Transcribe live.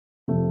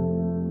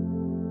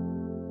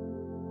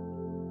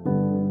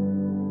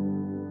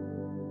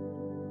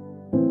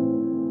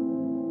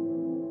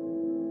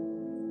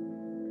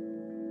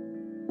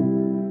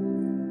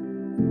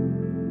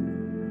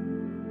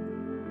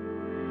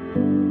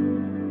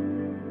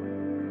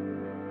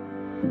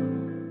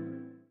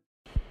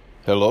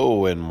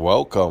Hello and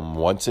welcome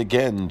once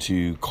again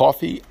to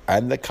Coffee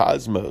and the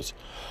Cosmos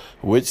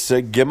with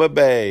Sagima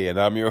Bay.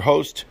 And I'm your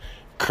host,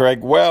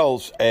 Craig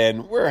Wells,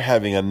 and we're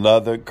having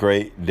another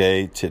great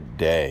day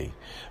today.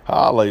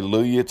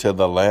 Hallelujah to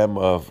the Lamb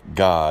of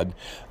God.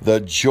 The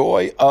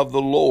joy of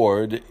the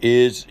Lord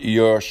is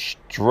your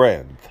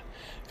strength.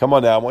 Come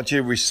on now, I want you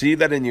to receive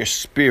that in your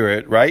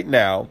spirit right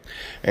now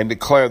and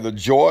declare the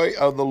joy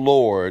of the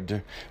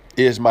Lord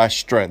is my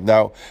strength.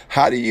 Now,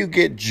 how do you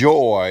get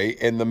joy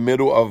in the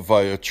middle of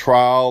a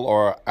trial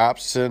or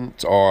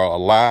absence or a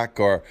lack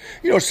or,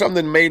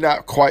 something may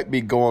not quite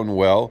be going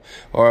well,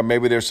 or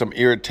maybe there's some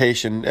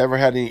irritation. Ever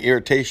had any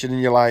irritation in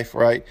your life,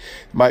 right?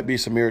 Might be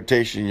some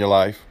irritation in your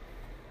life.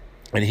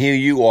 And here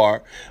you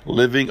are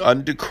living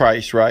unto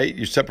Christ, right?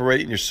 You're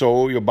separating your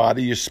soul, your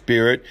body, your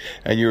spirit,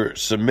 and you're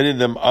submitting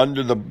them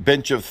under the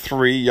bench of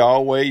three,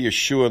 Yahweh,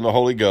 Yeshua, and the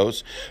Holy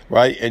Ghost,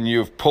 right? And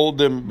you've pulled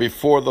them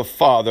before the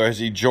Father as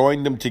He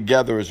joined them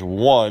together as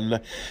one.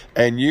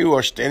 And you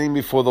are standing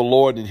before the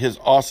Lord in His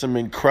awesome,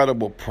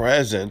 incredible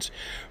presence,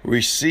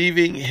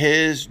 receiving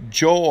His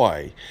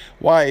joy.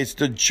 Why? It's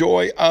the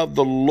joy of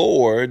the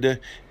Lord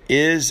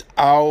is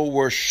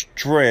our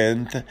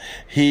strength.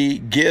 He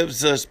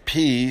gives us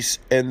peace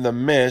in the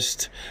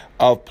midst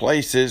of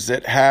places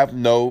that have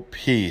no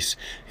peace.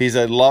 He's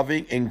a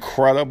loving,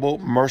 incredible,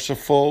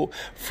 merciful,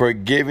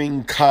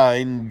 forgiving,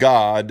 kind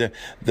God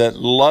that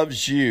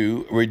loves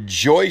you,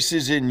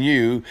 rejoices in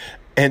you,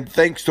 and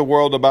thinks the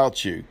world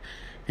about you.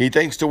 He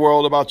thinks the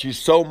world about you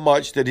so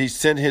much that He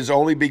sent His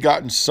only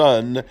begotten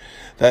Son,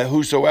 that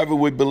whosoever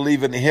would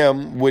believe in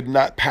Him would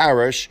not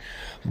perish,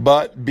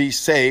 but be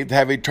saved,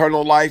 have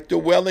eternal life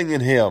dwelling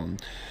in Him.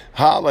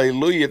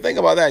 Hallelujah. Think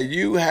about that.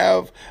 You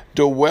have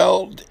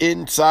dwelled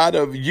inside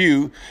of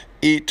you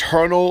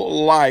eternal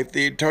life,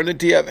 the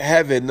eternity of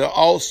heaven, the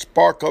all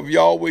spark of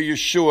Yahweh,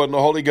 Yeshua, and the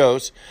Holy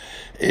Ghost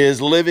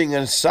is living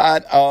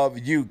inside of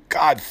you.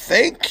 God,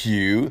 thank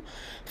you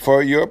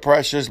for your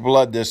precious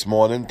blood this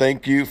morning.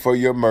 Thank you for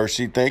your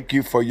mercy. Thank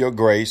you for your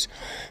grace.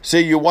 See,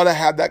 you want to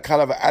have that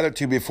kind of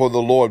attitude before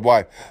the Lord.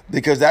 Why?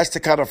 Because that's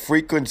the kind of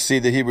frequency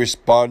that He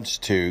responds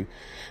to.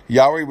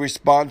 Yahweh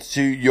responds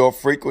to your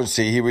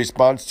frequency. He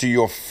responds to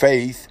your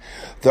faith.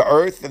 The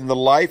earth and the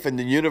life and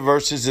the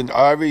universes and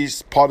every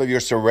part of your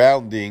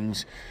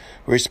surroundings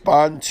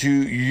respond to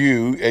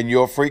you and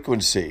your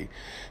frequency.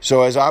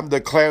 So as I'm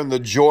declaring the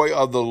joy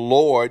of the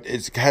Lord,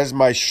 it has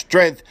my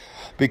strength,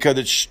 because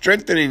it's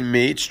strengthening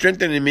me. It's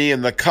strengthening me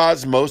in the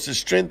cosmos. It's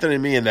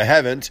strengthening me in the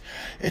heavens.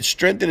 It's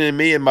strengthening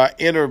me in my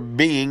inner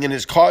being, and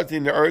it's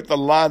causing the earth to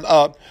line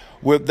up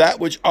with that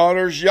which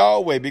honors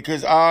Yahweh,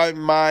 because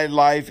my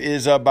life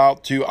is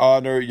about to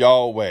honor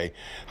Yahweh.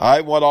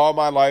 I want all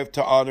my life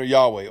to honor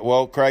Yahweh.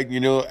 Well, Craig,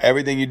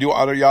 everything you do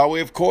honor Yahweh?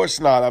 Of course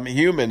not. I'm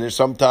human, and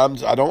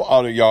sometimes I don't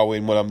honor Yahweh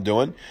in what I'm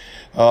doing.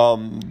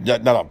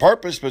 Not on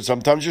purpose, but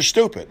sometimes you're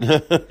stupid.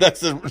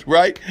 That's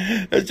right.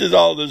 That's just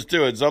all there's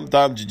to it.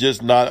 Sometimes you're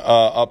just not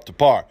up to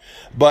par.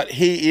 But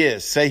He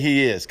is. Say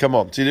He is. Come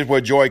on. See, this is where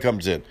joy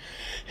comes in.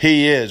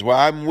 He is. When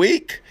I'm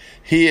weak,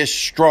 He is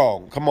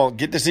strong. Come on,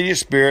 get this in your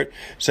spirit.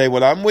 Say,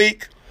 when I'm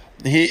weak,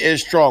 He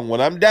is strong.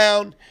 When I'm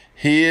down,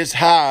 He is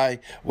high.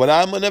 When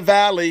I'm in a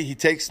valley, He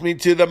takes me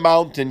to the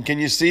mountain. Can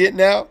you see it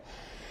now?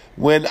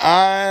 When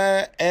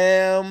I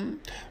am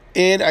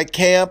in a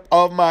camp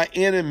of my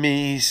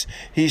enemies,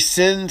 He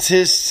sends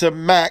His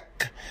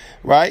Samak,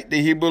 right?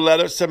 The Hebrew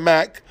letter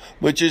Samak,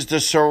 which is the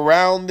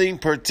surrounding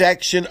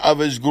protection of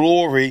His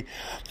glory.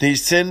 He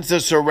sends the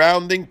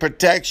surrounding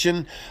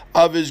protection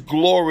of His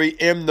glory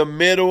in the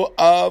middle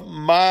of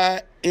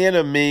my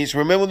enemies.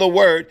 Remember the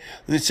word.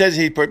 It says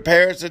He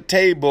prepares a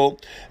table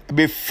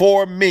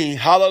before me.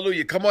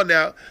 Hallelujah. Come on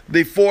now.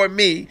 Before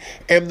me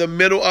in the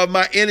middle of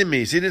my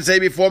enemies. He didn't say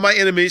before my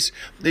enemies.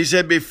 He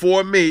said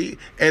before me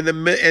in the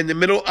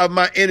middle of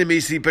my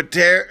enemies. He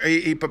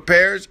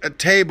prepares a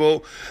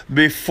table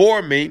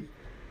before me.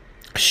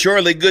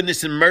 Surely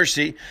goodness and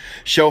mercy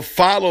shall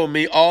follow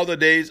me all the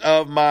days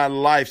of my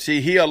life.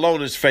 See, He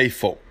alone is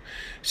faithful.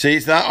 See,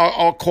 it's not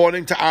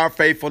according to our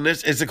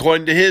faithfulness. It's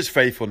according to His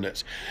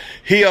faithfulness.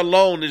 He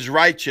alone is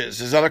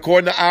righteous. It's not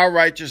according to our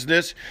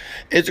righteousness.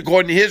 It's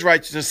according to His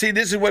righteousness. See,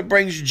 this is what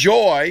brings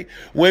joy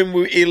when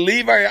we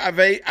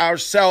elevate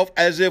ourselves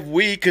as if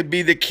we could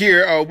be the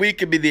cure or we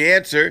could be the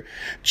answer.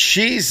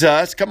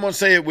 Jesus, come on,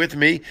 say it with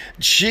me.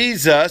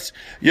 Jesus,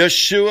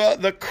 Yeshua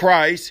the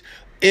Christ,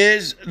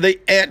 is the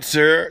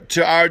answer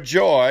to our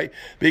joy,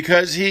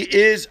 because He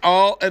is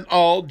all in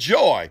all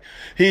joy.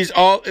 He's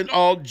all in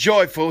all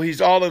joyful.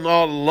 He's all in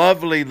all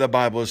lovely, the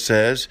Bible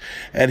says.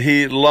 And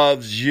He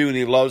loves you, and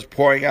He loves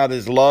pouring out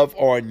His love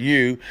on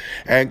you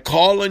and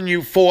calling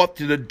you forth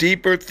to the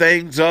deeper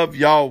things of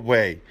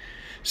Yahweh.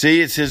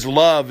 See, it's His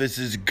love, it's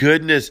His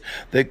goodness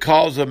that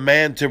calls a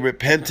man to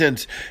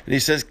repentance. And He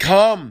says,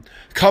 come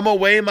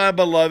away, my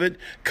beloved.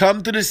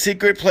 Come to the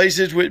secret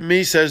places with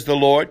me, says the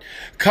Lord.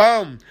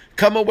 Come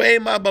Come away,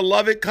 my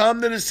beloved.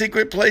 Come to the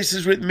secret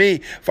places with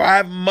me, for I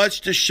have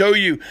much to show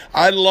you.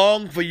 I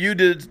long for you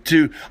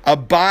to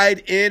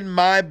abide in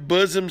my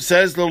bosom,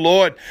 says the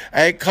Lord,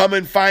 and come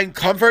and find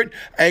comfort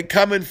and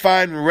come and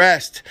find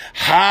rest.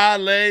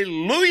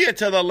 Hallelujah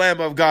to the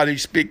Lamb of God.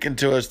 He's speaking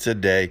to us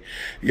today.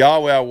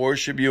 Yahweh, I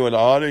worship you and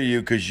honor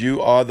you because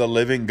you are the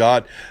living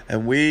God.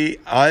 And we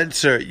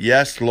answer,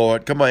 yes,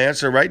 Lord. Come on,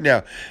 answer right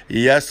now.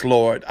 Yes,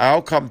 Lord.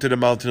 I'll come to the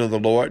mountain of the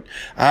Lord.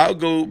 I'll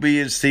go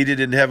be seated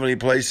in heavenly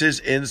places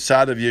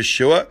inside of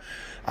Yeshua.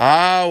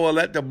 I will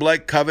let the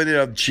blood covenant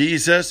of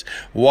Jesus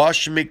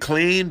wash me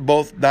clean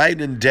both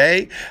night and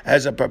day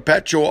as a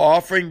perpetual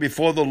offering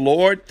before the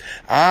Lord.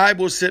 I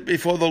will sit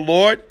before the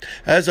Lord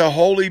as a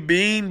holy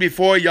being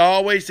before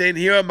Yahweh, saying,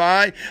 here am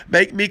I.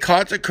 Make me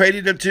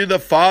consecrated unto the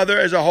Father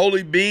as a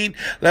holy being.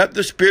 Let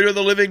the Spirit of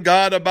the living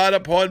God abide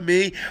upon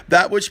me,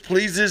 that which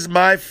pleases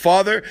my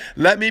Father.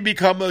 Let me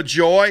become a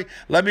joy.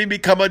 Let me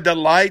become a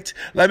delight.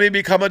 Let me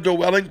become a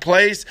dwelling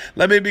place.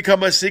 Let me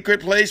become a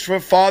secret place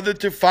for Father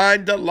to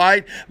find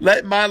delight.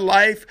 Let my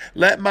life,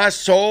 let my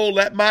soul,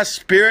 let my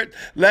spirit,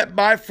 let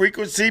my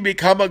frequency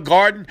become a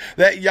garden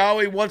that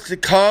Yahweh wants to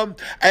come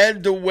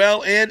and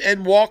dwell in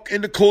and walk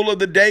in the cool of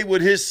the day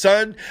with his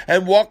son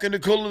and walk in the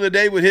cool of the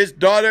day with his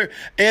daughter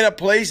in a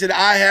place that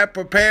I have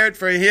prepared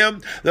for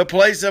him, the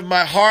place of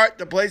my heart,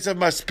 the place of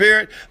my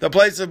spirit, the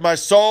place of my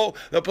soul,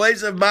 the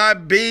place of my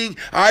being.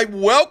 I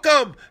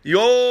welcome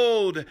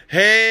Yod,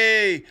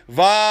 Hey,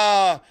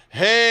 Va,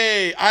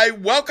 Hey. I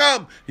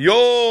welcome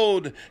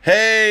Yod,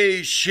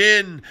 Hey,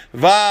 Shin,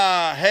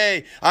 Va,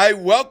 Hey. I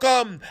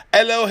welcome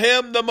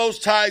Elohim, the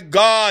Most High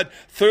God,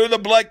 through the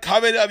blood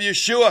covenant of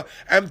Yeshua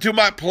and to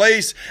my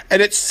place.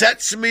 And it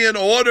sets me in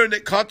order and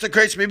it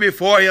consecrates me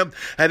before him.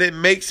 And it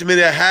makes me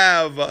to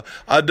have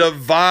a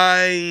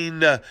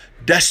divine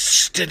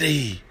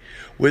destiny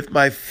with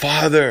my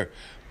Father.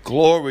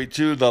 Glory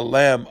to the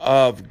Lamb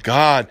of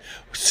God.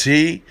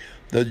 See?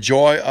 The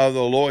joy of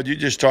the Lord. You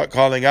just start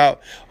calling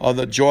out on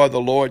the joy of the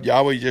Lord.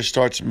 Yahweh just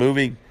starts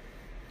moving.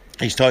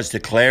 He starts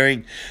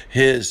declaring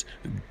his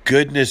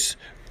goodness.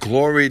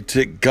 Glory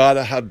to God.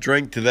 I'll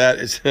drink to that.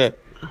 It's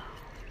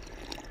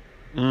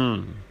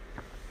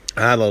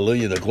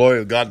hallelujah. The glory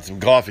of God and some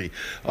coffee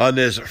on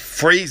this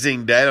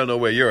freezing day. I don't know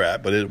where you're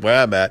at, but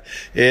where I'm at,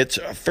 it's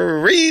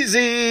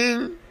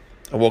freezing.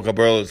 I woke up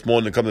early this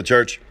morning to come to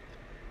church.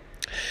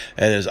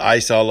 And there's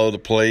ice all over the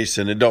place,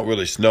 and it don't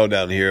really snow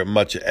down here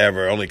much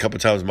ever. Only a couple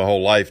of times in my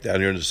whole life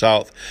down here in the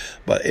south.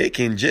 But it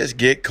can just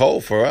get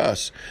cold for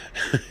us.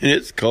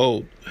 It's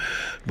cold.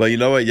 But you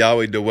know what?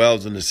 Yahweh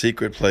dwells in the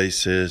secret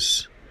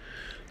places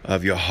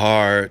of your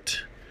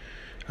heart.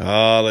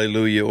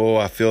 Hallelujah. Oh,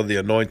 I feel the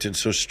anointing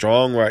so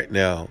strong right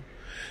now.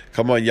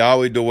 Come on,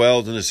 Yahweh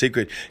dwells in the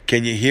secret.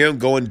 Can you hear him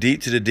going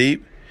deep to the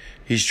deep?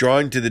 He's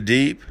drawing to the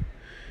deep.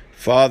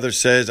 Father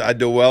says, I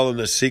dwell in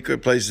the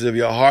secret places of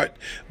your heart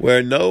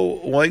where no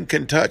one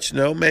can touch,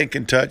 no man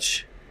can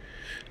touch,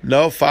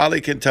 no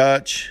folly can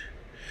touch,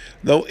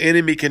 no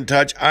enemy can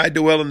touch. I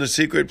dwell in the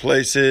secret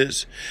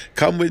places.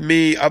 Come with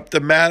me up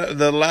the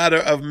ladder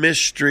of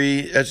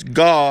mystery. That's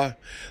God,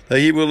 the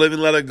Hebrew living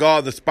letter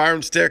God, the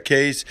spiral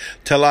staircase,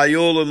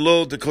 Talayul and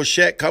Lul, the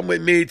Koshet. Come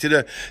with me to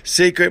the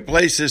secret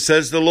places,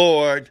 says the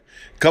Lord.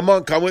 Come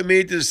on, come with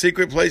me to the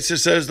secret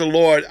places, says the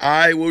Lord.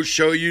 I will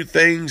show you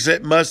things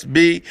that must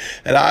be,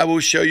 and I will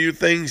show you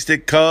things to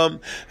come,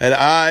 and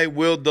I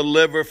will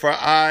deliver, for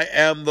I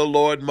am the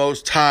Lord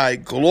Most High.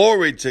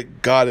 Glory to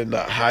God in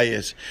the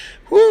highest.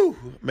 Whoo,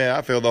 man,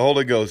 I feel the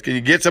Holy Ghost. Can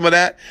you get some of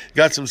that?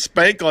 Got some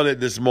spank on it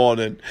this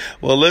morning.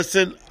 Well,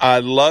 listen,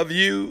 I love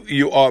you.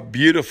 You are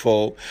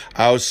beautiful.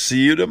 I'll see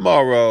you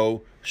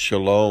tomorrow.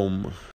 Shalom.